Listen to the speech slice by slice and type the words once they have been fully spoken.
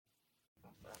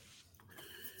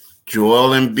Joel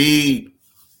Embiid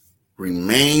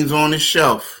remains on the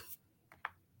shelf.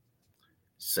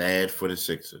 Sad for the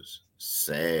Sixers.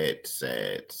 Sad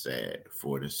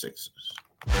for the Sixers.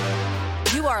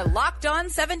 You are Locked On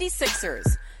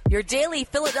 76ers, your daily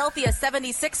Philadelphia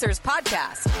 76ers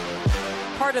podcast.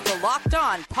 Part of the Locked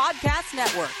On Podcast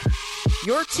Network,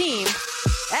 your team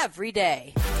every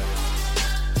day.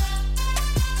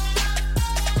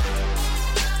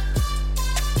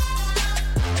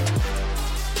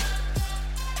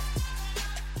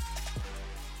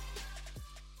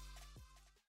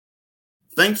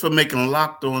 Thanks for making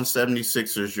Locked On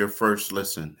 76ers your first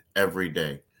listen every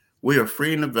day. We are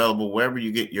free and available wherever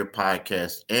you get your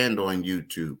podcasts and on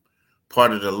YouTube.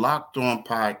 Part of the Locked On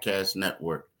Podcast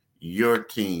Network, your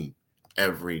team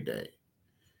every day.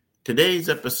 Today's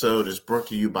episode is brought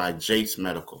to you by Jace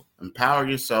Medical. Empower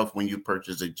yourself when you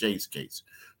purchase a Jace case,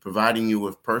 providing you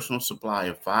with personal supply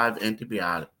of 5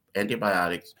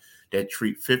 antibiotics that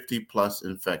treat 50-plus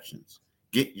infections.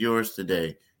 Get yours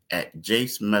today at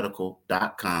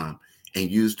jacemedical.com and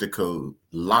use the code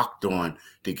LOCKEDON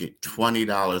to get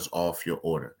 $20 off your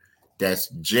order. That's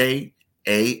JASE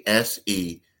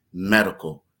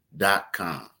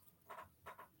medical.com.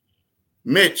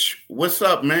 Mitch, what's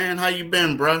up, man? How you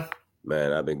been, bro?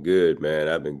 Man, I've been good, man.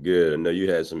 I've been good. I know you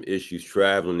had some issues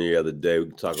traveling the other day. We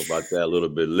can talk about that a little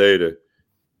bit later.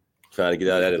 Trying to get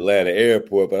out of that Atlanta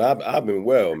airport, but I've been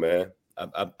well, man.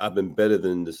 I've been better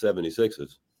than the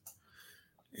 76ers.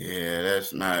 Yeah,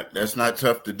 that's not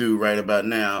tough to do right about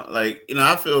now. Like,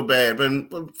 I feel bad,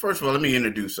 but first of all, let me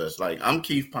introduce us. Like, I'm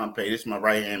Keith Pompey. This is my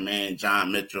right-hand man,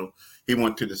 John Mitchell. He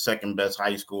went to the second best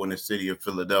high school in the city of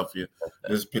Philadelphia.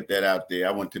 Just put that out there.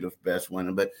 I went to the best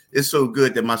one, but it's so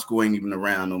good that my school ain't even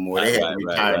around no more. They had to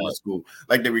retire my school,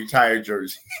 like the retired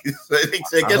jersey. So they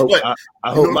said, guess what?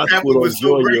 I hope my school will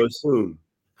join you soon.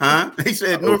 Huh? They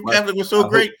said North Catholic was so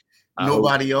great.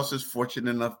 Nobody else is fortunate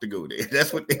enough to go there.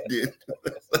 That's what they did.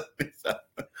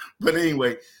 But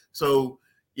anyway, so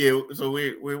we're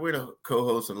the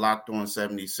co-hosts of Locked On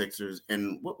 76ers,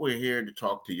 and what we're here to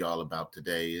talk to y'all about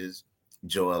today is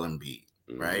Joel Embiid,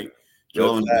 right?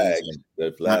 Joel Embiid.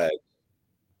 The flag.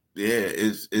 Yeah,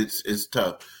 it's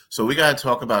tough. So we got to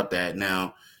talk about that.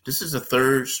 Now, this is the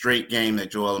third straight game that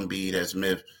Joel Embiid has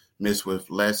missed with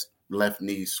left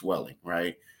knee swelling,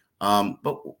 right?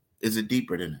 But is it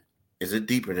deeper than that? Is it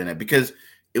deeper than that? Because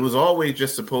it was always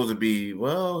just supposed to be,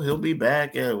 well, he'll be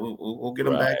back. Yeah, we'll get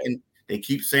him back. And they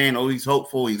keep saying, oh, he's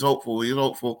hopeful.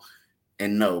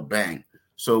 And no, bang.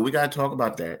 So we got to talk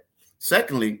about that.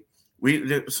 Secondly,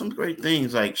 there's some great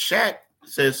things. Like Shaq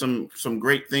says some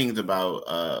great things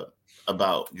about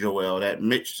Joel that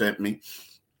Mitch sent me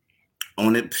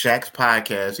on Shaq's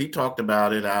podcast. He talked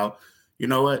about it, how, you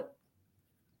know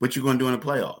what you going to do in the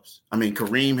playoffs? I mean,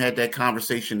 Kareem had that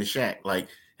conversation to Shaq, like,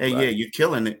 hey, right. Yeah, you're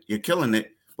killing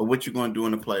it, but what you going to do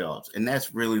in the playoffs? And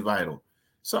that's really vital.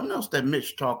 Something else that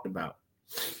Mitch talked about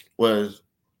was,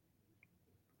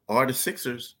 are the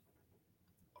Sixers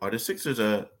a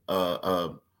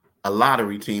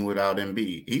lottery team without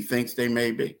Embiid? He thinks they may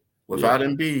be. Without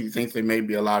Embiid, he thinks they may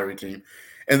be a lottery team.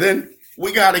 And then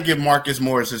we got to give Marcus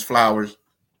Morris his flowers.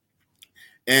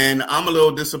 And I'm a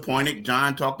little disappointed.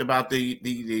 John talked about the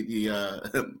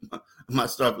my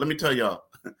stuff. Let me tell y'all.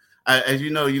 As you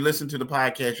know, you listened to the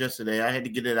podcast yesterday. I had to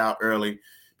get it out early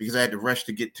because I had to rush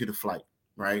to get to the flight,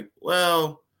 right?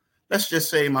 Well, let's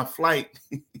just say my flight,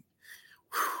 it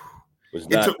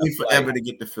took me forever to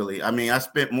get to Philly. I mean, I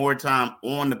spent more time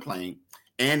on the plane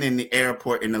and in the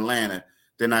airport in Atlanta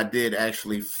than I did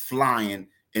actually flying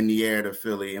in the air to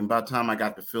Philly. And by the time I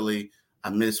got to Philly,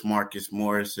 I missed Marcus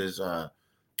Morris's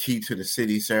key to the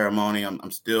city ceremony.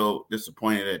 I'm still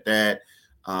disappointed at that.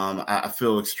 I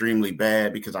feel extremely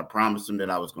bad because I promised him that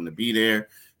I was going to be there,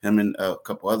 him and a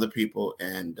couple other people.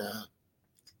 And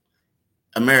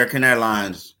American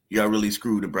Airlines, y'all really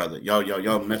screwed the brother.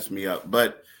 Y'all messed me up.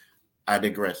 But I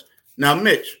digress. Now,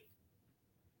 Mitch,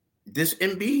 this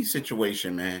Embiid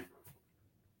situation, man,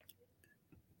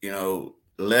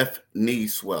 left knee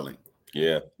swelling.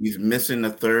 Yeah. He's missing the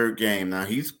third game. Now,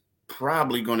 he's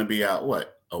probably going to be out,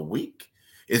 a week?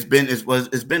 It's been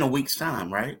a week's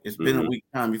time, right? It's been a week's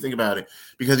time. You think about it,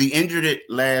 because he injured it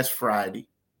last Friday.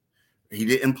 He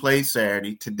didn't play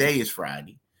Saturday. Today is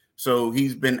Friday. So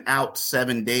he's been out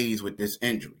 7 days with this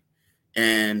injury.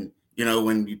 And,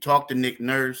 when you talk to Nick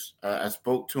Nurse, I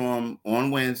spoke to him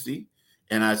on Wednesday,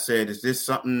 and I said, is this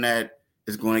something that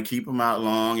is going to keep him out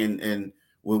long? And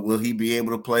will he be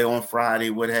able to play on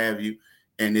Friday, what have you?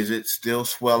 And is it still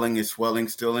swelling? Is swelling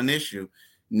still an issue?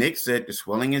 Nick said the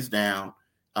swelling is down.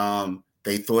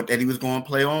 They thought that he was going to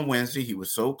play on Wednesday. He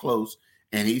was so close.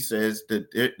 And he says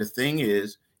that the thing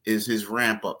is is his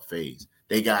ramp up phase.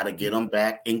 They got to get him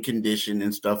back in condition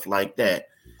and stuff like that.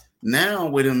 Now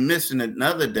with him missing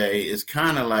another day, it's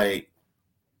kind of like,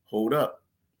 hold up.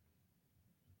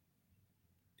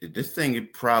 Is this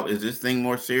thing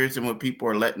more serious than what people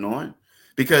are letting on?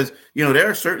 Because there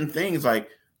are certain things like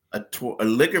a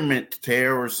ligament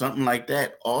tear or something like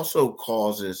that also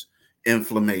causes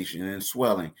inflammation and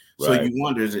swelling. So Right. you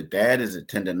wonder, is it that? Is it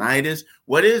tendonitis?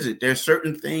 What is it? There's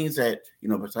certain things that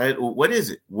besides, what is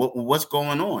it? What's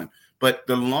going on? But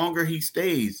the longer he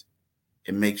stays,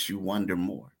 it makes you wonder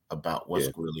more about what's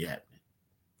really happening.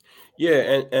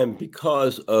 Yeah, and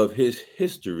because of his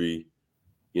history,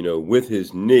 with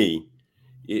his knee,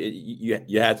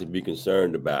 you have to be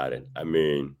concerned about it. I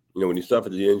mean, when he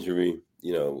suffered the injury,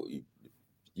 you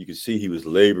could see he was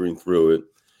laboring through it.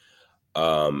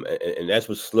 And that's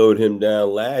what slowed him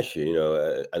down last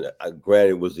year.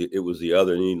 Granted, it was the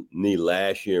other knee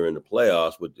last year in the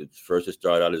playoffs. First it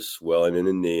started out as swelling in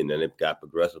the knee, and then it got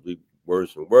progressively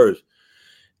worse and worse.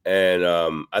 And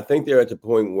I think they're at the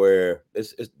point where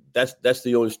that's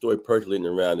the only story percolating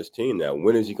around this team now.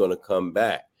 When is he going to come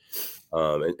back?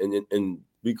 And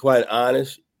be quite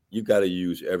honest, you got to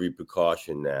use every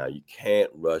precaution now. You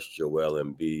can't rush Joel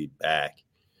Embiid back.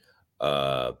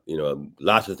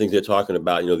 Lots of things they're talking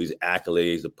about, these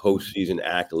accolades, the postseason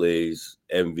accolades,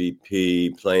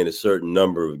 MVP, playing a certain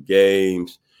number of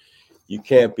games. You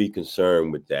can't be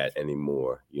concerned with that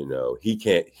anymore. He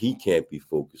can't be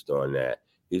focused on that.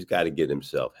 He's got to get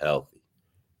himself healthy.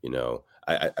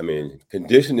 I mean,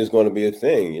 condition is going to be a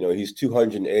thing. He's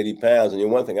 280 pounds.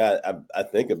 And one thing I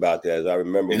think about that is I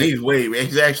remember. And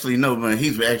he's actually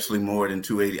more than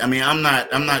 280. I mean, I'm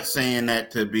not saying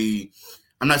that to be,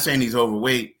 I'm not saying he's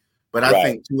overweight, but I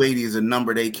think 280 is a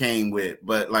number they came with.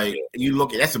 But you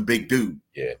look at, that's a big dude.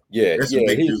 Yeah. That's a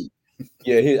big dude.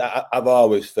 Yeah, I've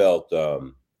always felt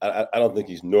I don't think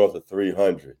he's north of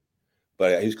 300,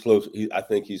 but he's close. I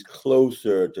think he's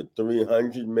closer to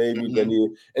 300 maybe than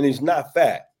and he's not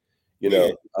fat,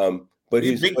 but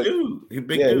he's a big dude. He's a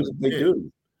big dude. He's a big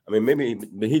dude. I mean,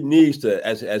 but he needs to,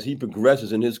 as he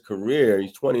progresses in his career.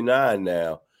 He's 29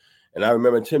 now, and I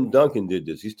remember Tim Duncan did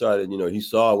this. He started, he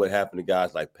saw what happened to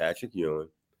guys like Patrick Ewing.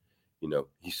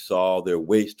 He saw their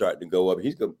weight starting to go up.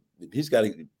 He's got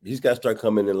to start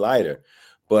coming in lighter,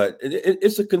 but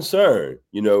it's a concern.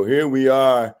 Here we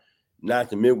are, not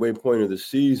the midway point of the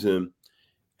season,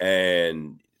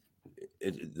 and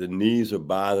the knees are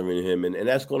bothering him, and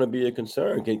that's going to be a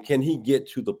concern. Can he get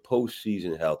to the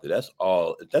postseason healthy? That's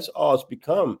all it's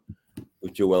become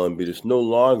with Joel Embiid. It's no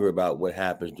longer about what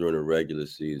happens during the regular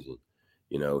season.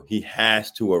 He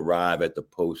has to arrive at the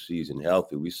postseason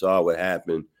healthy. We saw what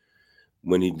happened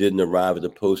when he didn't arrive at the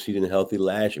postseason healthy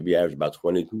last year. He averaged about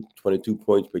 22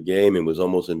 points per game and was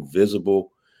almost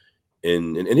invisible.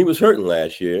 And he was hurting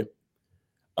last year,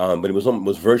 but he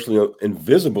was virtually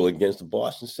invisible against the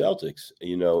Boston Celtics.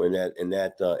 In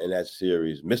that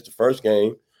series, missed the first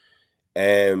game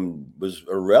and was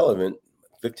irrelevant.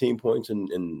 15 points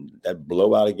in that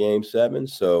blowout of Game 7.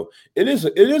 So it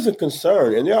is a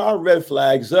concern, and there are red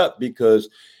flags up because.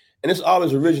 And this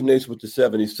always originates with the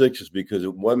 76ers because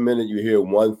 1 minute you hear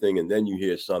one thing and then you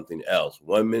hear something else.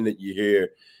 1 minute you hear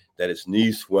that it's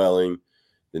knee swelling.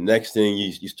 The next thing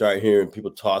you start hearing people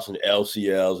tossing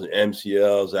LCLs and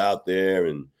MCLs out there,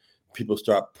 and people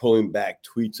start pulling back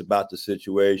tweets about the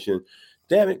situation.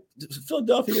 Damn it,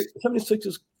 Philadelphia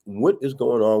 76ers, what is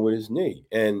going on with his knee?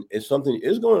 And if something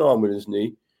is going on with his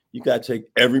knee, you got to take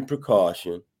every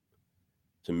precaution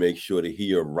to make sure that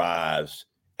he arrives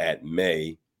at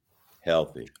May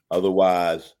healthy.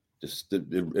 Otherwise,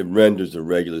 it renders the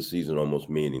regular season almost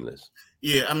meaningless.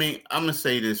 Yeah, I mean, I'm gonna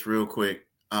say this real quick.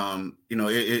 I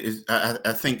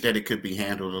think that it could be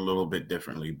handled a little bit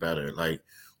differently, better. Like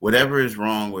whatever is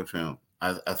wrong with him,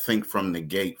 I think from the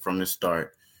gate, from the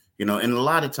start, and a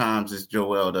lot of times it's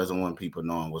Joel doesn't want people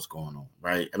knowing what's going on,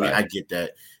 right? I mean, I get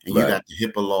that, and you got the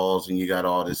HIPAA laws and you got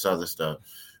all this other stuff,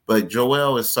 but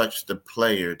Joel is such the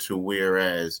player to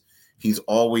whereas he's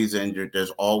always injured. There's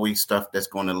always stuff that's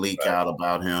going to leak out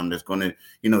about him. That's going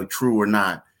to, true or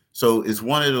not. So it's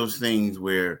one of those things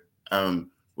where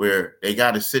they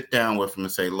got to sit down with him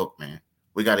and say, look, man,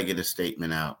 we got to get a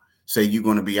statement out. Say you're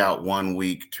going to be out 1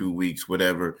 week, 2 weeks,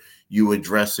 whatever. You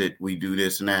address it. We do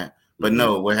this and that. But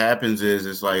no, what happens is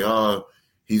it's like, oh,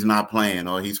 he's not playing,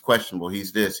 or he's questionable.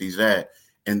 He's this, he's that.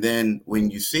 And then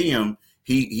when you see him,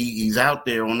 he's out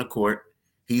there on the court.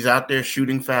 He's out there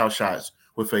shooting foul shots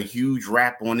with a huge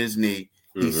wrap on his knee.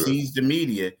 He sees the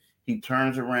media. He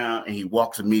turns around and he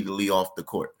walks immediately off the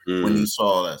court when he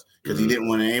saw us because he didn't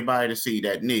want anybody to see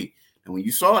that knee. And when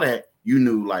you saw that, you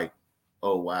knew like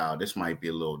oh wow, this might be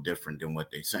a little different than what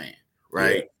they're saying, Yeah.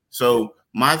 right? So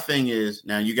my thing is,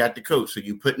 now you got the coach, so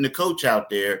you putting the coach out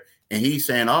there, and he's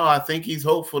saying, oh, I think he's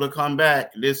hopeful to come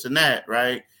back, this and that,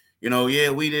 right? Yeah,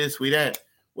 we this, we that.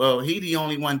 Well, he the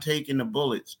only one taking the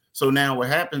bullets. So now what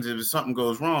happens is if something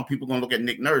goes wrong, people gonna look at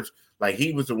Nick Nurse like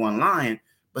he was the one lying,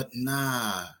 but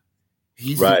nah,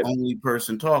 he's the Right. only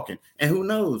person talking. And who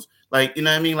knows? Like, you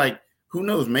know what I mean? Like, who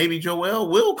knows? Maybe Joel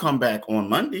will come back on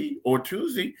Monday or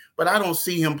Tuesday, but I don't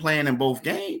see him playing in both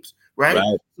games, right?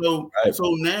 Right. So Right. so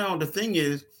now the thing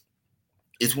is,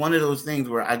 it's one of those things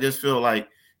where I just feel like,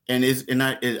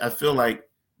 I feel like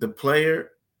the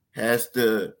player has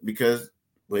to, because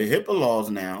with HIPAA laws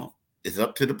now, it's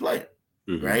up to the player,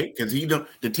 Mm-hmm. right? Because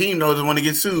the team doesn't want to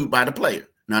get sued by the player.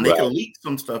 Now they Right. can leak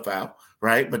some stuff out,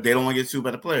 right? But they don't want to get sued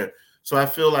by the player. So I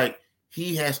feel like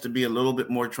he has to be a little bit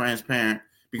more transparent,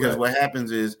 because Right. what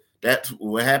happens is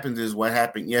what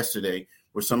happened yesterday,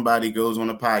 where somebody goes on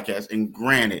a podcast, and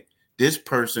granted, this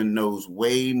person knows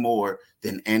way more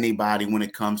than anybody when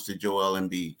it comes to Joel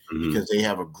Embiid, Mm-hmm. because they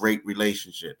have a great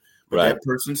relationship. But Right. that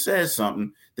person says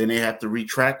something, then they have to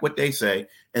retract what they say,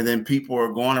 and then people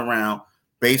are going around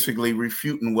basically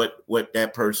refuting what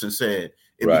that person said.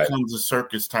 It Right. becomes a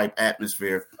circus type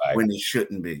atmosphere Right. when it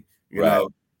shouldn't be, Right.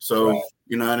 So Right.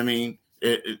 you know what I mean?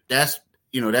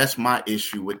 That's my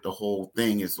issue with the whole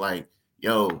thing. Is like,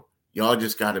 yo, y'all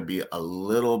just got to be a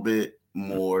little bit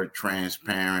more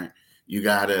transparent. You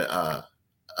gotta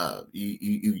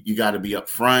you got to be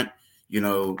upfront.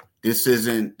 This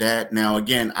isn't that. Now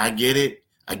again, I get it.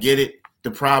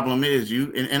 The problem is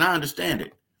and I understand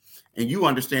it, and you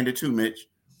understand it too, Mitch.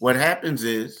 What happens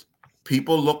is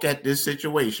people look at this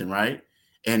situation, right,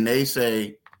 and they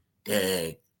say,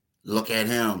 "Dang, look at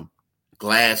him,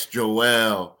 Glass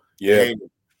Joel. Yeah. Hey,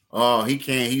 oh, he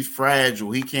can't. He's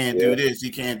fragile. He can't Yeah. do this. He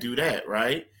can't do that."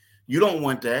 Right? You don't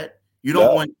want that. You don't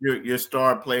No. want your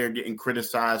star player getting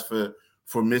criticized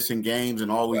for missing games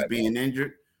and always Right. being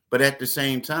injured. But at the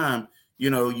same time,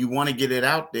 you want to get it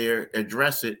out there,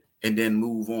 address it, and then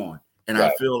move on. And I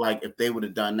Right. feel like if they would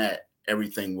have done that,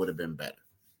 everything would have been better.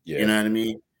 Yeah. You know what I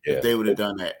mean? Yeah. If they would have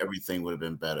done that, everything would have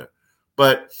been better.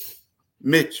 But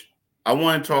Mitch, I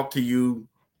want to talk to you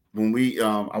when we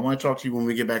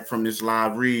get back from this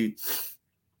live read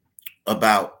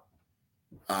about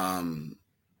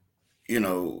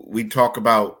we talk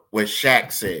about what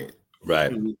Shaq said.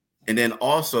 Right. And then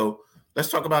also let's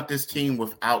talk about this team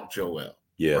without Joel.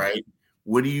 Yeah. Right?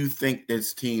 What do you think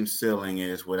this team's ceiling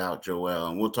is without Joel?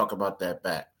 And we'll talk about that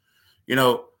back.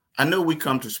 I know we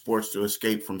come to sports to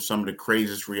escape from some of the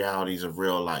craziest realities of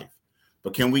real life,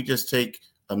 but can we just take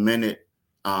a minute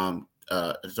to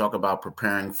talk about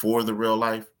preparing for the real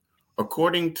life?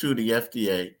 According to the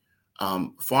FDA,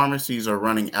 pharmacies are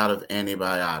running out of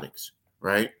antibiotics,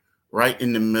 right? Right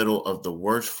in the middle of the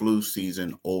worst flu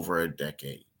season over a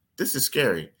decade. This is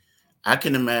scary. I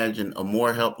can imagine a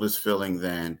more helpless feeling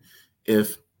than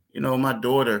if, my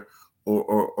daughter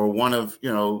or one of,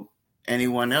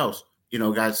 anyone else,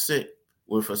 got sick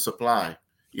with a supply,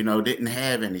 didn't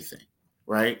have anything,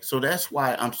 right? So that's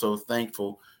why I'm so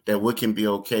thankful that we can be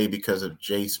okay because of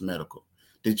Jace Medical.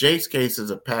 The Jace case is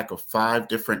a pack of 5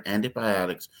 different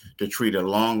antibiotics to treat a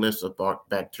long list of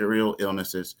bacterial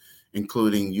illnesses,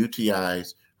 including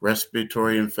UTIs,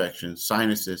 respiratory infections,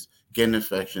 sinuses, skin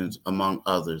infections, among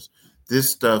others. This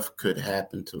stuff could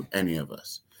happen to any of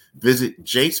us. Visit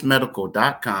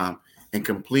jacemedical.com and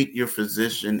complete your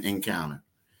physician encounter.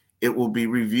 It will be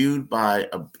reviewed by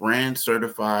a brand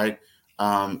certified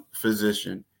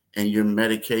physician, and your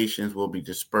medications will be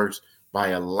dispersed by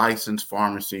a licensed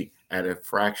pharmacy at a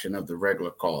fraction of the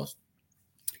regular cost.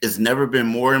 It's never been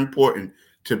more important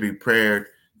to be prepared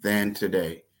than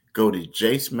today. Go to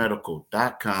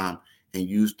jacemedical.com and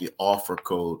use the offer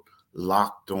code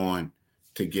locked on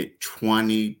to get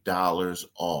 $20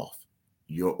 off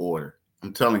your order.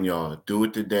 I'm telling y'all, do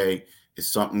it today.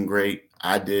 It's something great.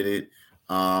 I did it.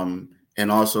 And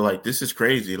also, like, this is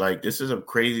crazy. Like, this is a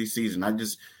crazy season. I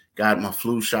just got my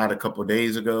flu shot a couple of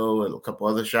days ago, and a couple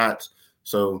other shots.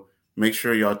 So make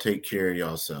sure y'all take care of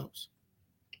yourselves.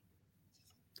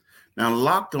 Now,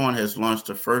 Locked On has launched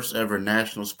the first ever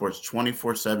national sports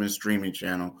 24/7 streaming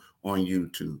channel on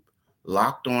YouTube.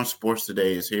 Locked On Sports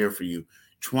Today is here for you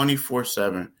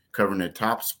 24/7, covering the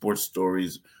top sports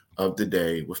stories of the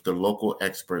day with the local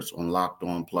experts on Locked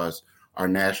On Plus, our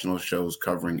national shows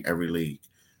covering every league.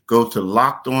 Go to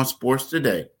Locked On Sports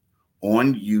Today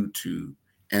on YouTube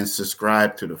and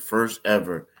subscribe to the first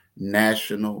ever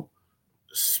national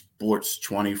sports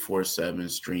 24/7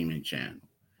 streaming channel.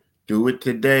 Do it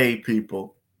today,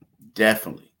 people.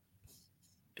 Definitely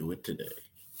do it today.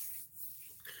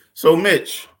 So,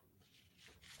 Mitch,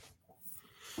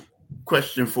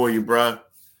 question for you, bro.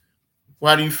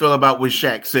 How do you feel about what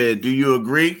Shaq said? Do you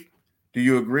agree? Do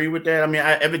you agree with that? I mean,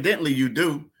 evidently you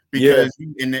do, Yeah, because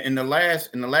in the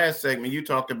last segment you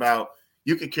talked about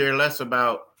you could care less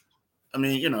about. I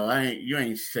mean, you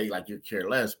ain't say like you care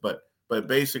less, but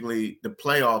basically the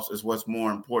playoffs is what's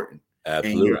more important in your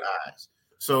absolutely. eyes.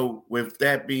 So with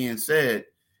that being said,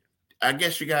 I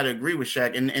guess you got to agree with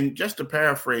Shaq. And just to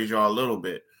paraphrase y'all a little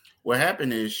bit, what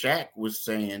happened is Shaq was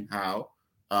saying how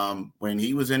when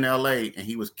he was in LA and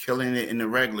he was killing it in the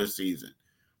regular season,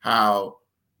 how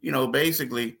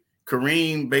basically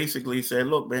Kareem basically said,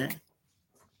 "Look, man,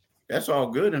 that's all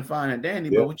good and fine and dandy,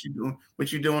 Yeah, but what you doing?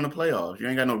 What you do in the playoffs? You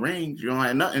ain't got no rings. You don't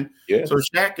have nothing." yeah. So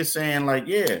Shaq is saying like,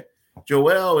 yeah,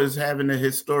 Joel is having a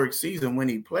historic season when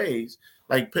he plays,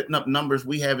 like putting up numbers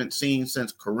we haven't seen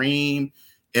since Kareem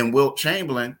and Wilt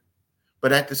Chamberlain.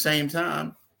 But at the same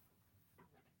time,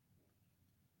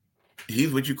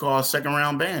 he's what you call a second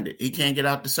round bandit. He can't get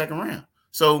out the second round.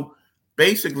 So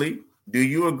basically, do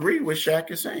you agree with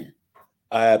Shaq is saying?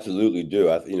 I absolutely do.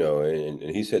 And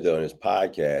he said that on his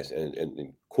podcast,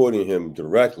 and quoting him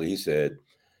directly, he said,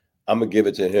 "I'm gonna give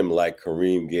it to him like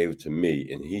Kareem gave it to me,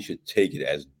 and he should take it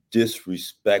as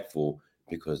disrespectful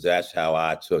because that's how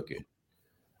I took it.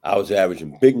 I was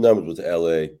averaging big numbers with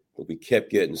LA, but we kept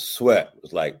getting swept. It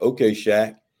was like, okay,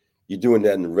 Shaq, you're doing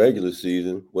that in the regular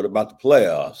season. What about the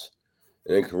playoffs?"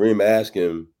 And then Kareem asked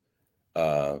him,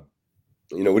 uh,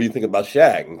 what do you think about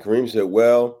Shaq? And Kareem said,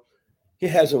 well, he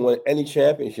hasn't won any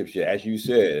championships yet, as you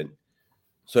said.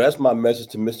 So that's my message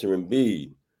to Mr.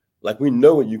 Embiid. Like, we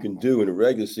know what you can do in the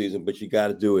regular season, but you got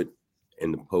to do it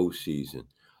in the postseason.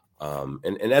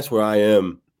 And that's where I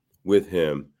am with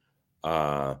him.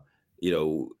 Uh, you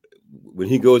know, when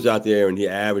he goes out there and he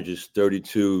averages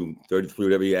 32, 33,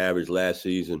 whatever he averaged last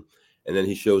season, and then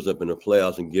he shows up in the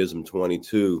playoffs and gives them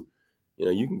 22,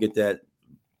 you can get that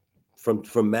from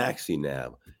Maxey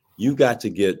now. You got to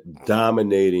get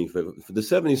dominating. For the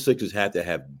 76ers have to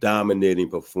have dominating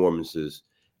performances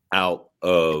out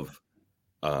of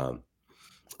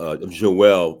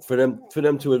Joel for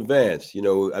them to advance.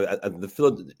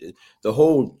 The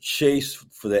whole chase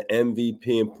for the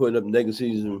MVP and putting up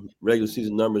regular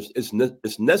season numbers,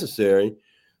 it's necessary,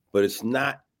 but it's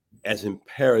not as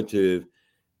imperative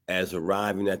as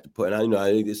arriving at the point. And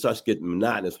it starts getting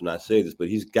monotonous when I say this, but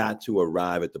he's got to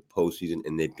arrive at the postseason,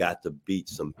 and they've got to beat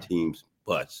some teams'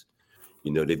 butts.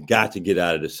 They've got to get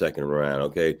out of the second round.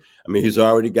 Okay. I mean, he's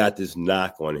already got this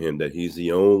knock on him that he's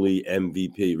the only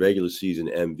MVP, regular season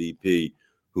MVP,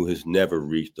 who has never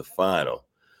reached the final.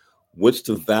 What's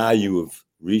the value of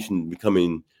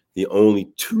becoming the only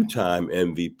two-time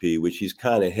MVP, which he's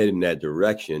kind of heading that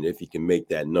direction if he can make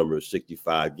that number of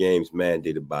 65 games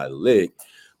mandated by the league?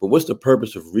 But what's the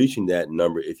purpose of reaching that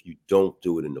number if you don't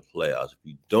do it in the playoffs? If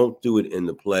you don't do it in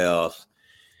the playoffs,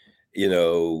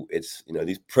 it's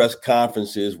these press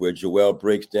conferences where Joel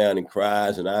breaks down and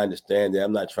cries, and I understand that.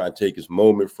 I'm not trying to take his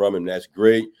moment from him. That's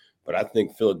great. But I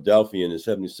think Philadelphia and the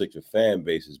 76er fan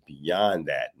base is beyond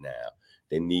that now.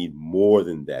 They need more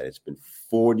than that. It's been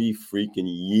 40 freaking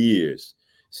years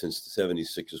since the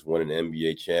 76ers won an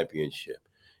NBA championship,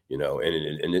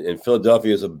 and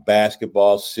Philadelphia is a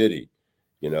basketball city.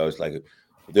 It's like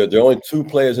there are only two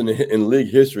players in league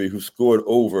history who scored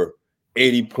over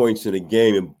 80 points in a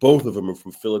game, and both of them are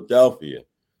from Philadelphia.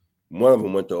 One of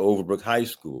them went to Overbrook High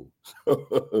School.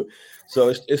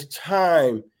 So it's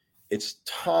time. It's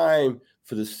time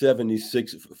for the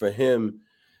 76, for him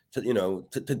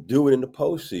to do it in the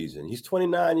postseason. He's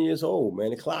 29 years old, man.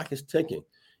 The clock is ticking.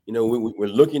 We're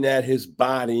looking at his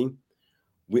body.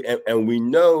 We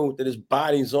know that his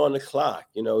body's on the clock.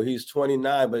 He's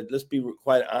 29, but let's be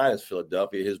quite honest,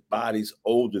 Philadelphia, his body's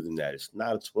older than that. It's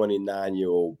not a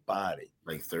 29-year-old body.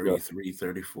 Like 33,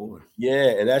 34.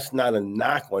 Yeah, and that's not a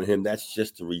knock on him. That's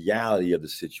just the reality of the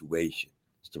situation.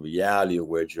 It's the reality of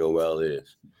where Joel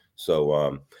is.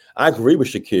 So I agree with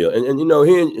Shaquille. And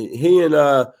he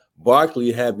and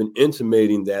Barkley have been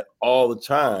intimating that all the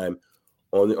time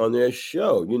on their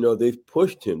show. They've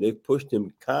pushed him. They've pushed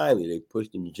him kindly. They've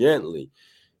pushed him gently.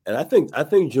 And I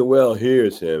think Joel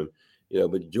hears him,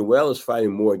 but Joel is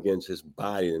fighting more against his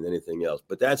body than anything else.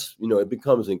 But that's, it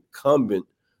becomes incumbent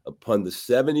upon the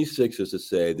 76ers to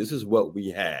say, this is what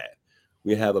we have.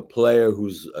 We have a player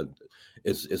who's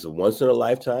is a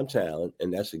once-in-a-lifetime talent,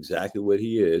 and that's exactly what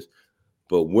he is.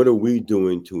 But what are we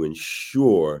doing to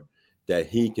ensure that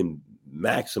he can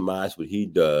maximize what he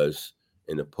does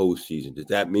in the postseason? Does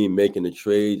that mean making a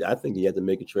trade? I think you have to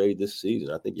make a trade this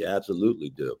season. I think you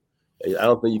absolutely do. I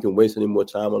don't think you can waste any more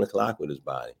time on the clock with his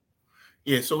body.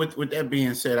 Yeah. So with that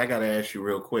being said, I got to ask you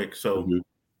real quick. So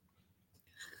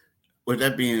with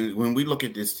that being, when we look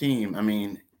at this team, I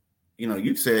mean,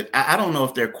 you said I don't know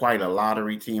if they're quite a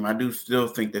lottery team. I do still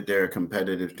think that they're a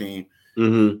competitive team,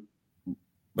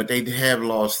 but they have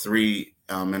lost 3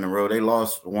 in a row. They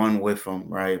lost 1 with them,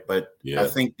 right? But I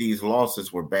think these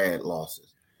losses were bad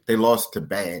losses. They lost to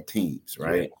bad teams,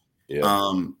 right?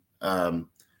 You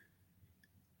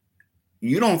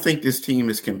don't think this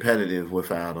team is competitive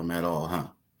without them at all, huh?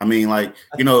 I mean, like,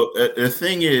 the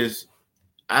thing is,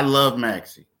 I love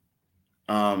Maxey.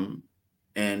 And,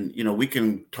 we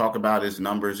can talk about his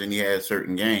numbers, and he had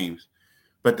certain games.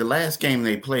 But the last game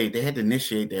they played, they had to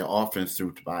initiate their offense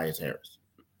through Tobias Harris,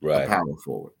 a power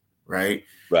forward, right?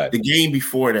 The game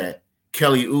before that,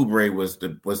 Kelly Oubre was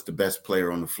the best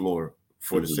player on the floor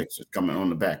for the Sixers coming on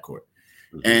the backcourt.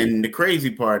 And the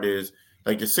crazy part is,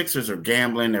 like, the Sixers are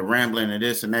gambling, they're rambling and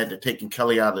this and that. They're taking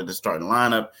Kelly out of the starting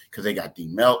lineup because they got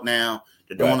D-Melt now.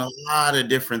 They're doing a lot of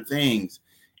different things.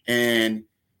 And,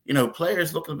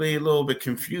 players look to be a little bit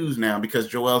confused now because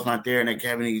Joel's not there and they're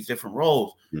having these different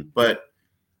roles. But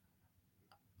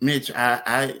Mitch,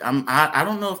 I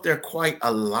don't know if they're quite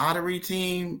a lottery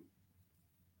team,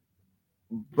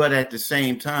 but at the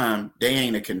same time, they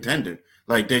ain't a contender.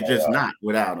 Like, they're just not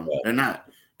without them. They're not.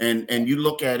 And you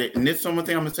look at it, and this is one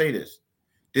thing I'm gonna say this.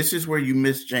 This is where you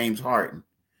miss James Harden,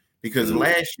 because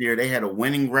last year they had a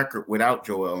winning record without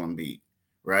Joel Embiid,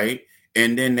 right?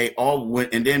 And then they all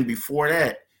went, and then before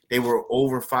that, they were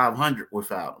over 500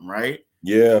 without him, right?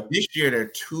 Yeah. This year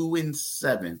they're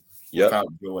 2-7 without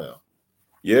Joel.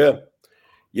 Yeah.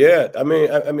 I mean,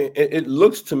 it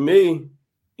looks to me,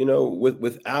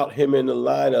 without him in the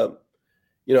lineup,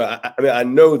 I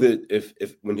know that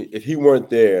if he weren't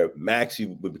there, Maxey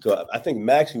would become. I think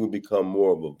Maxey would become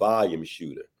more of a volume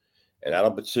shooter, and I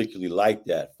don't particularly like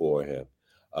that for him.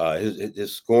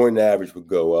 His scoring average would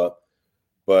go up,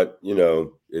 but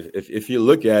if you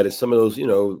look at it, some of those,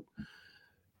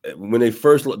 when they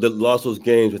first lost those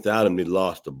games without him, they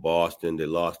lost to Boston, they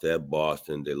lost at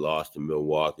Boston, they lost to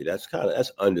Milwaukee. That's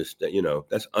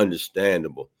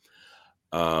understandable.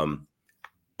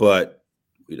 But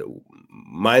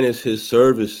minus his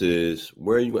services,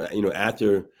 where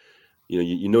after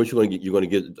you're going to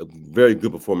get a very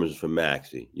good performances from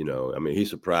Maxey. I mean, he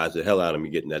surprised the hell out of me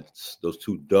getting those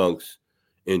 2 dunks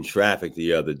in traffic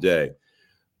the other day.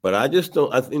 But I just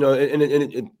don't,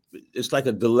 it's like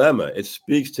a dilemma. It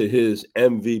speaks to his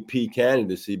MVP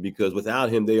candidacy because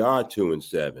without him, they are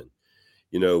 2-7.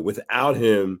 Without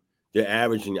him,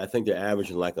 I think they're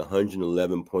averaging like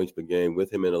 111 points per game.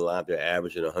 With him in the lineup, they're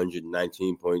averaging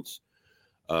 119 points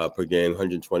per game,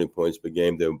 120 points per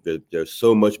game. They're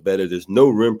so much better. There's no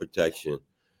rim protection.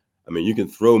 I mean, you can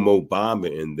throw Mo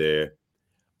Bamba in there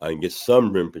and get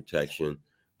some rim protection.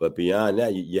 But beyond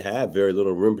that, you have very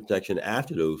little rim protection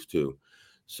after those 2.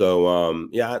 So,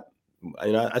 I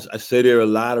say they're a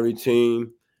lottery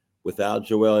team without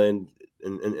Joel,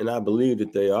 and I believe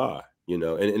that they are,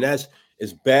 and that's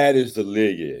as bad as the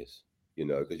league is,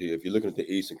 because if you're looking at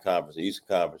the Eastern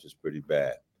Conference is pretty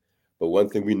bad. But one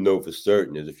thing we know for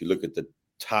certain is if you look at the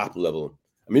top level,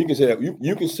 I mean, you can say that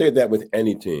you can say that with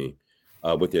any team.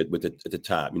 At the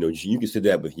top, you can say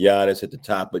that with Giannis at the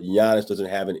top, but Giannis doesn't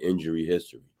have an injury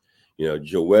history.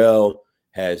 Joel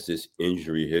has this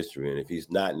injury history, and if he's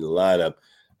not in the lineup,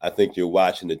 I think you're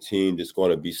watching a team that's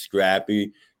going to be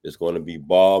scrappy. There's going to be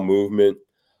ball movement,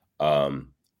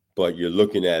 but you're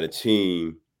looking at a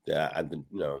team that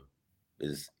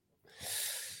is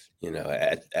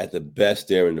at the best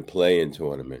there in the play-in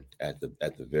tournament, at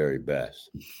the very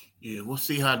best. Yeah, we'll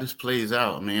see how this plays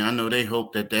out. I mean, I know they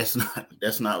hope that's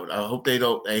not. I hope they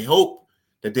don't. They hope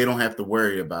that they don't have to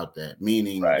worry about that.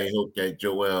 Meaning, they hope that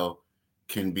Joel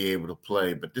can be able to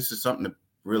play. But this is something to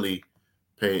really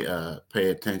pay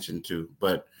attention to.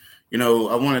 But I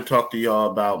want to talk to y'all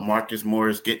about Marcus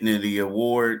Morris getting the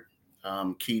award,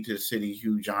 Key to the City.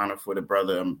 Huge honor for the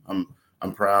brother.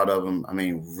 I'm proud of him. I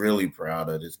mean, really proud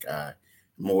of this guy.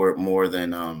 More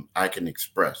than I can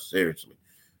express. Seriously.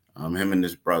 Him and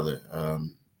his brother.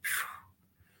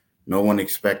 No one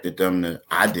expected them to.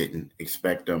 I didn't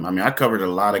expect them. I mean, I covered a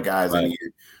lot of guys in the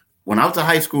year. When I was a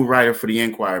high school writer for the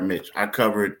Enquirer, Mitch, I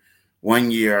covered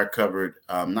 1 year. I covered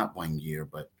not 1 year,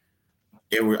 but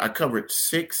I covered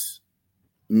 6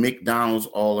 McDonald's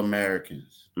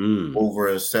All-Americans over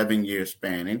a 7-year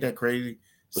span. Ain't that crazy?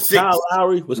 Was Kyle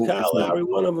Lowry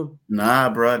one of them? Nah,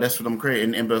 bro, that's what I'm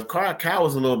crazy. But Kyle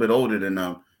was a little bit older than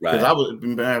them. Because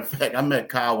matter of fact, I met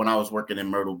Kyle when I was working in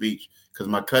Myrtle Beach because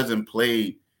my cousin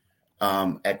played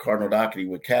at Cardinal Doherty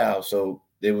with Cal. So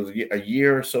there was a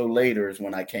year or so later is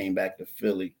when I came back to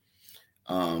Philly.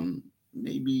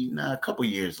 Maybe a couple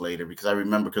years later, because I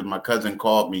remember because my cousin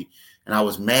called me and I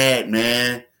was mad,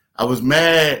 man. I was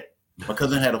mad. My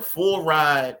cousin had a full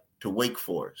ride to Wake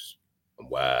Forest.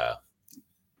 Wow.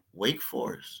 Wake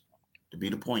Forest to be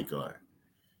the point guard.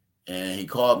 And he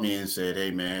called me and said,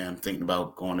 hey, man, I'm thinking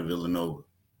about going to Villanova.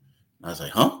 And I was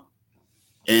like, huh?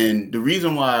 And the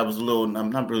reason why I was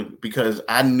I'm not really, because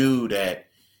I knew that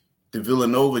the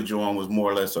Villanova joint was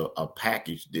more or less a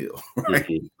package deal, right?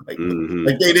 Like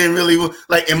they didn't really,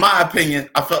 like, in my opinion,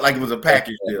 I felt like it was a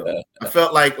package deal. I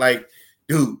felt like,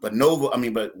 dude, but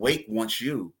Wake wants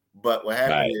you. But what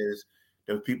happened is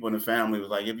there were people in the family was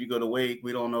like, if you go to Wake,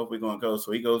 we don't know if we're going to go.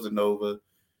 So he goes to Nova,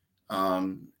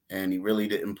 and he really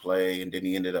didn't play. And then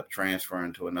he ended up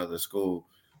transferring to another school.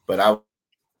 But I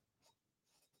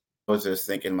was just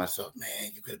thinking to myself,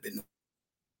 man, you could have been.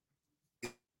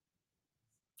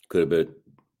 Could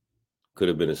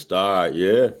have been a star,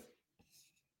 yeah.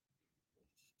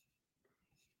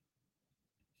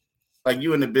 Like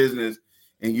you in the business,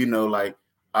 and like,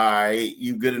 all right,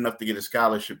 you good enough to get a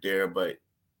scholarship there, but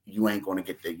you ain't going to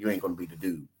get there. You ain't going to be the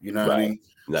dude. You know what I mean?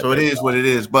 So it is what it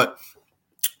is. But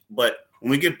when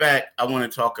we get back, I want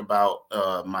to talk about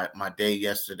my day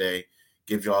yesterday.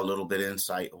 Give y'all a little bit of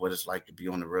insight of what it's like to be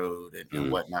on the road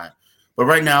and whatnot. But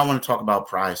right now, I want to talk about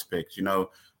Prize Picks.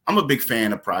 I'm a big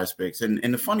fan of Prize Picks, and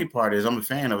the funny part is I'm a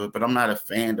fan of it, but I'm not a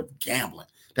fan of gambling.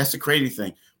 That's the crazy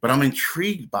thing. But I'm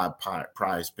intrigued by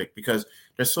Prize Pick because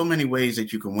there's so many ways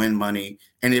that you can win money,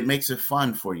 and it makes it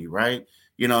fun for you, right?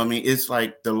 It's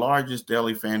like the largest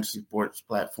daily fantasy sports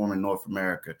platform in North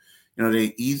America.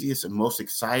 The easiest and most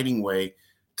exciting way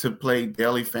to play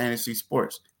daily fantasy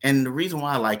sports. And the reason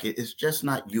why I like it is just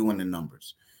not you and the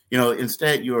numbers.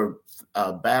 Instead, you're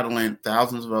battling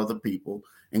thousands of other people,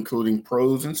 including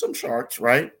pros and some sharks,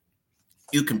 right?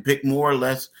 You can pick more or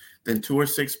less than 2 or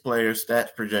 6 players,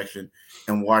 stats projection,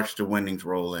 and watch the winnings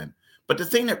roll in. But the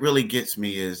thing that really gets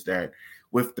me is that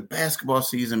with the basketball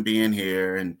season being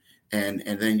here and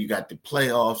then you got the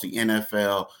playoffs, the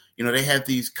NFL, they have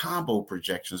these combo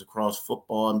projections across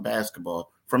football and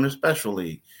basketball from the special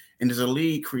league. And there's a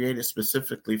league created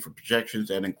specifically for projections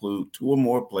that include 2 or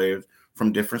more players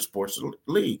from different sports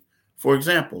league. For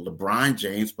example, LeBron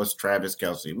James plus Travis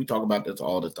Kelce. We talk about this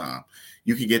all the time.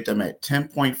 You can get them at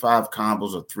 10.5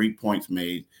 combos of 3 points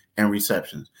made and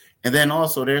receptions. And then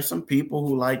also there's some people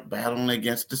who like battling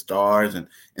against the stars and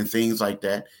things like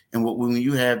that. And when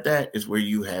you have that is where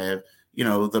you have,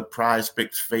 the Prize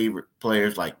Picks favorite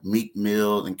players like Meek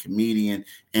Mill and comedian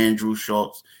Andrew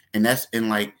Schultz. And that's in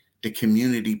like the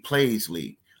Community Plays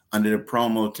League under the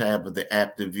promo tab of the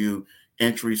app to view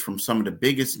entries from some of the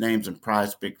biggest names in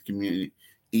Prize Picks community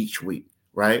each week,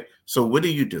 right? So what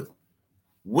do?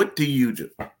 What do you do?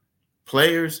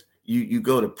 Players, you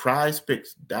go to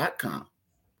prizepicks.com,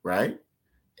 right?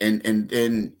 And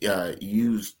then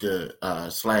use the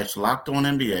 / Locked On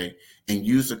NBA and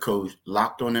use the code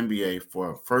Locked On NBA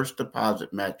for a first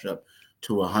deposit matchup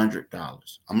to $100.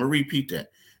 I'm gonna repeat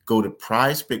that. Go to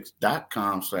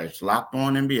prizepicks.com / Locked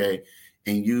On NBA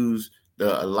and use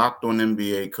the Locked On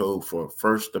NBA code for a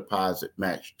first deposit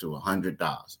match to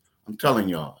 $100. I'm telling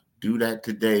y'all, do that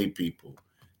today, people.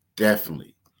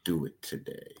 Definitely do it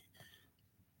today.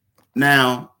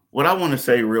 Now, what I want to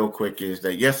say real quick is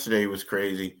that yesterday was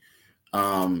crazy.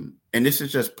 And this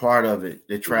is just part of it,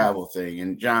 the travel thing.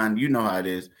 And John, you know how it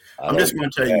is. I'm just going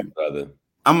to tell you, brother.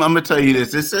 I'm going to tell you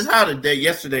this. This is how the day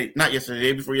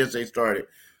before yesterday started.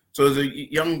 So there's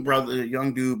a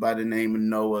young dude by the name of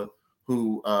Noah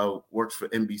who works for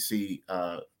NBC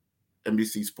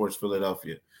Sports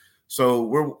Philadelphia.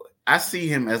 So I see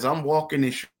him as I'm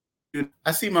walking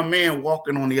I see my man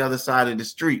walking on the other side of the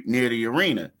street near the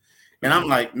arena. And I'm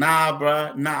like, nah,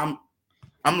 bro. Nah,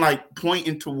 I'm like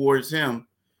pointing towards him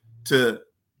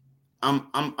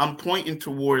I'm pointing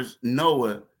towards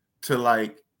Noah to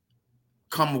like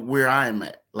come where I'm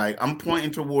at. Like I'm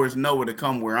pointing towards Noah to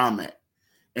come where I'm at.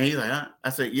 And he's like, huh? I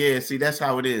said, yeah, see, that's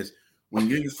how it is. When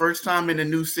you're your first time in a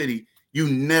new city, you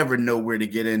never know where to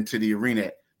get into the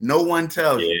arena. No one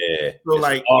tells you. So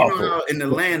like, awful. You know how in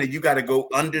Atlanta, you got to go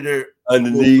under the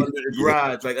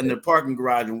garage, like under the parking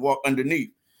garage and walk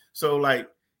underneath. So like,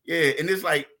 yeah, and it's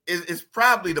like, it's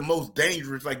probably the most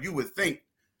dangerous, like you would think.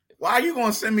 Why are you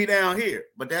going to send me down here?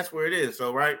 But that's where it is.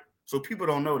 So, right. So people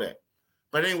don't know that.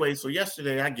 But anyway, so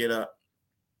yesterday I get up.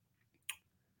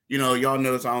 Y'all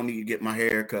notice I don't need to get my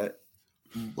hair cut.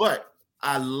 But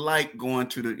I like going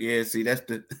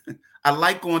to I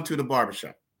like going to the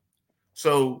barbershop.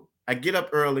 So I get up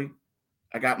early.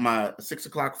 I got my 6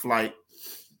 o'clock flight.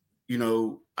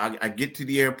 I get to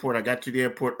the airport. I got to the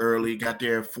airport early, got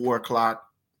there at 4 o'clock.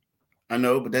 I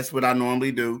know, but that's what I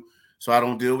normally do. So I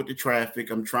don't deal with the traffic.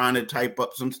 I'm trying to type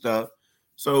up some stuff.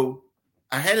 So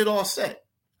I had it all set.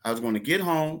 I was going to get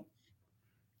home,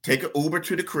 take an Uber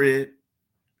to the crib,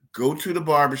 go to the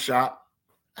barbershop,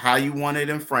 how you want it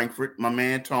in Frankfurt, my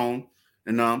man Tone,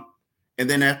 and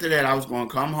then after that, I was going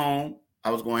to come home. I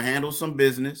was going to handle some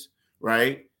business,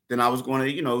 right? Then I was going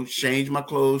to, change my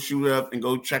clothes, shoot up, and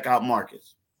go check out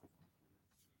Marcus.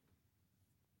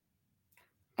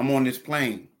 I'm on this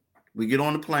plane. We get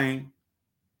on the plane,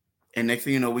 and next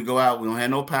thing you know, we go out. We don't have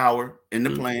no power in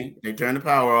the plane. They turn the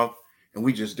power off, and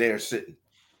we just there sitting.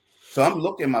 So I'm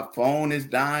looking, my phone is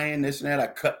dying, this and that. I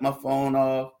cut my phone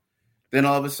off. Then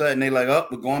all of a sudden, they like, oh,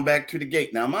 we're going back to the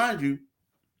gate. Now, mind you,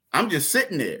 I'm just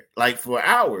sitting there like for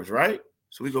hours, right?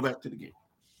 So we go back to the gate.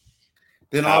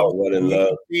 Then all of a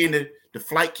sudden, seeing the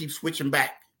flight keeps switching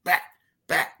back.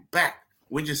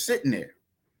 We're just sitting there.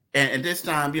 And this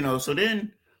time, so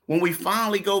then when we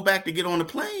finally go back to get on the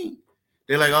plane,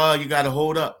 they're like, oh, you got to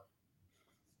hold up.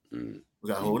 We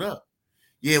got to hold up.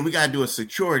 Yeah, we got to do a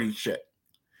security check.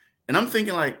 And I'm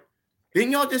thinking like,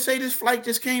 didn't y'all just say this flight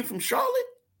just came from Charlotte?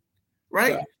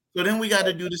 Right? Yeah. So then we got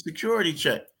to do the security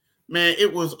check. Man,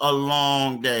 it was a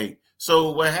long day.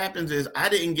 So what happens is I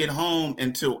didn't get home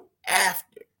until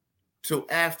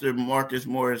after Marcus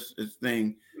Morris's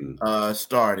thing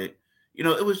started.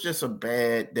 It was just a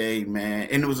bad day, man.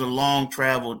 And it was a long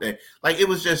travel day. Like it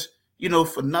was just,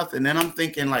 for nothing. And I'm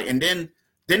thinking like, and then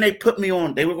they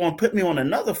were going to put me on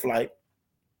another flight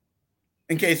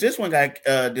in case this one got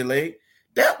delayed.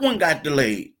 That one got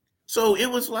delayed. So it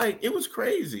was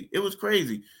crazy. It was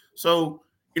crazy. So,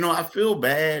 I feel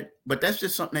bad, but that's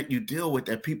just something that you deal with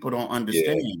that people don't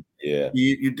understand. Yeah.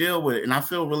 You deal with it. And I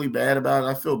feel really bad about it.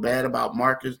 I feel bad about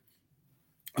Marcus.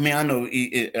 I mean, I know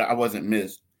I wasn't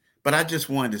missed, but I just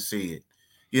wanted to see it.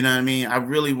 You know what I mean? I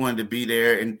really wanted to be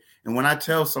there. And when I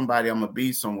tell somebody I'm going to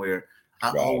be somewhere,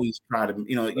 I always try to,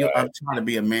 I'm trying to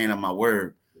be a man of my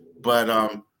word. But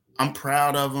I'm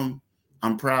proud of him.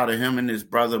 I'm proud of him and his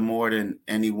brother more than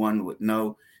anyone would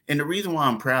know. And the reason why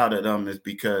I'm proud of them is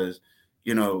because,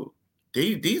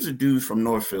 these are dudes from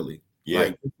North Philly.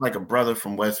 Yeah. Like a brother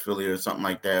from West Philly or something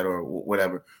like that, or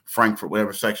whatever, Frankfurt,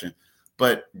 whatever section.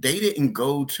 But they didn't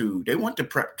they went to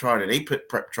prep charter. They put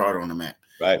prep charter on the map.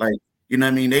 Right. Like, you know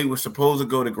what I mean? They were supposed to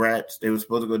go to Gratz. They were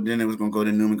supposed to go, then they was going to go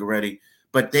to Newman Goretti.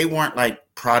 But they weren't like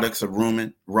products of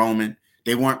Roman.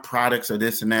 They weren't products of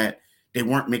this and that. They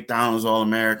weren't McDonald's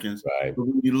All-Americans. Right. But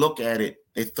when you look at it,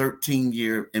 they're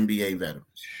 13-year NBA veterans,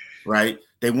 right?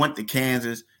 They went to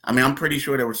Kansas. I mean, I'm pretty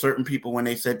sure there were certain people when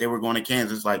they said they were going to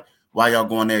Kansas, like, why y'all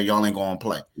going there? Y'all ain't going to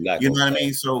play. You know what I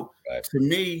mean? So to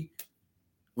me,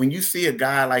 when you see a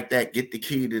guy like that get the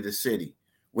key to the city,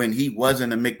 when he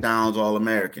wasn't a McDonald's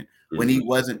All-American, when he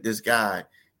wasn't this guy,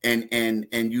 and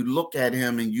you look at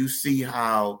him and you see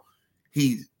how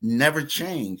he never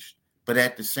changed, but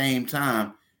at the same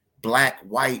time, Black,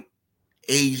 white,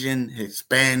 Asian,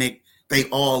 Hispanic, they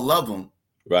all love him.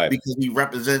 Right. Because he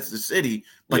represents the city,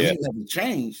 but he never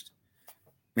changed.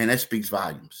 Man, that speaks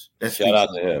volumes. Shout out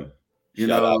to him.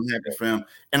 I'm happy for him.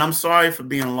 And I'm sorry for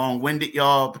being long-winded,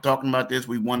 y'all, for talking about this.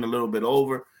 We went a little bit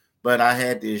over, but I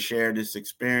had to share this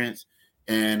experience.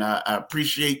 And I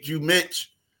appreciate you,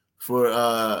 Mitch,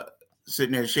 for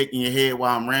sitting there shaking your head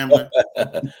while I'm rambling.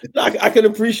 I can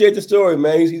appreciate the story,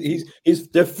 man.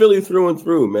 They're Philly through and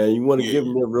through, man. You want to give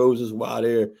them their roses while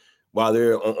they're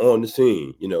on the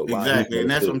scene, Exactly. And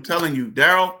that's what I'm telling you,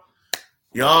 Daryl.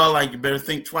 Y'all, you better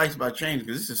think twice about changing,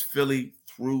 because this is Philly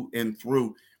through and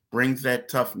through. Brings that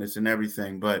toughness and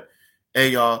everything. But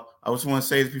hey, y'all, I just want to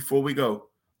say this before we go.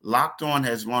 Locked On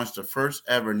has launched the first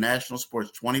ever national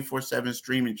sports 24/7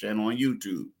 streaming channel on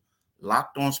YouTube.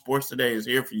 Locked On Sports Today is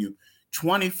here for you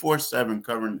 24/7,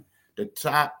 covering the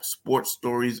top sports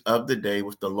stories of the day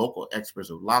with the local experts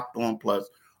of Locked On Plus,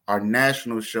 our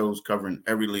national shows covering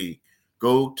every league.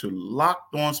 Go to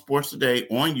Locked On Sports Today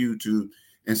on YouTube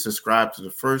and subscribe to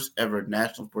the first ever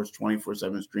national sports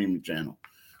 24/7 streaming channel.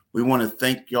 We want to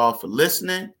thank y'all for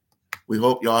listening. We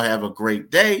hope y'all have a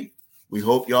great day. We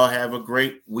hope y'all have a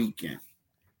great weekend.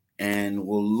 And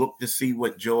we'll look to see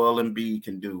what Joel Embiid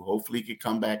can do. Hopefully he can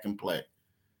come back and play.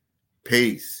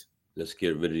 Peace. Let's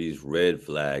get rid of these red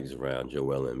flags around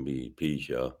Joel Embiid. Peace,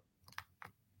 y'all.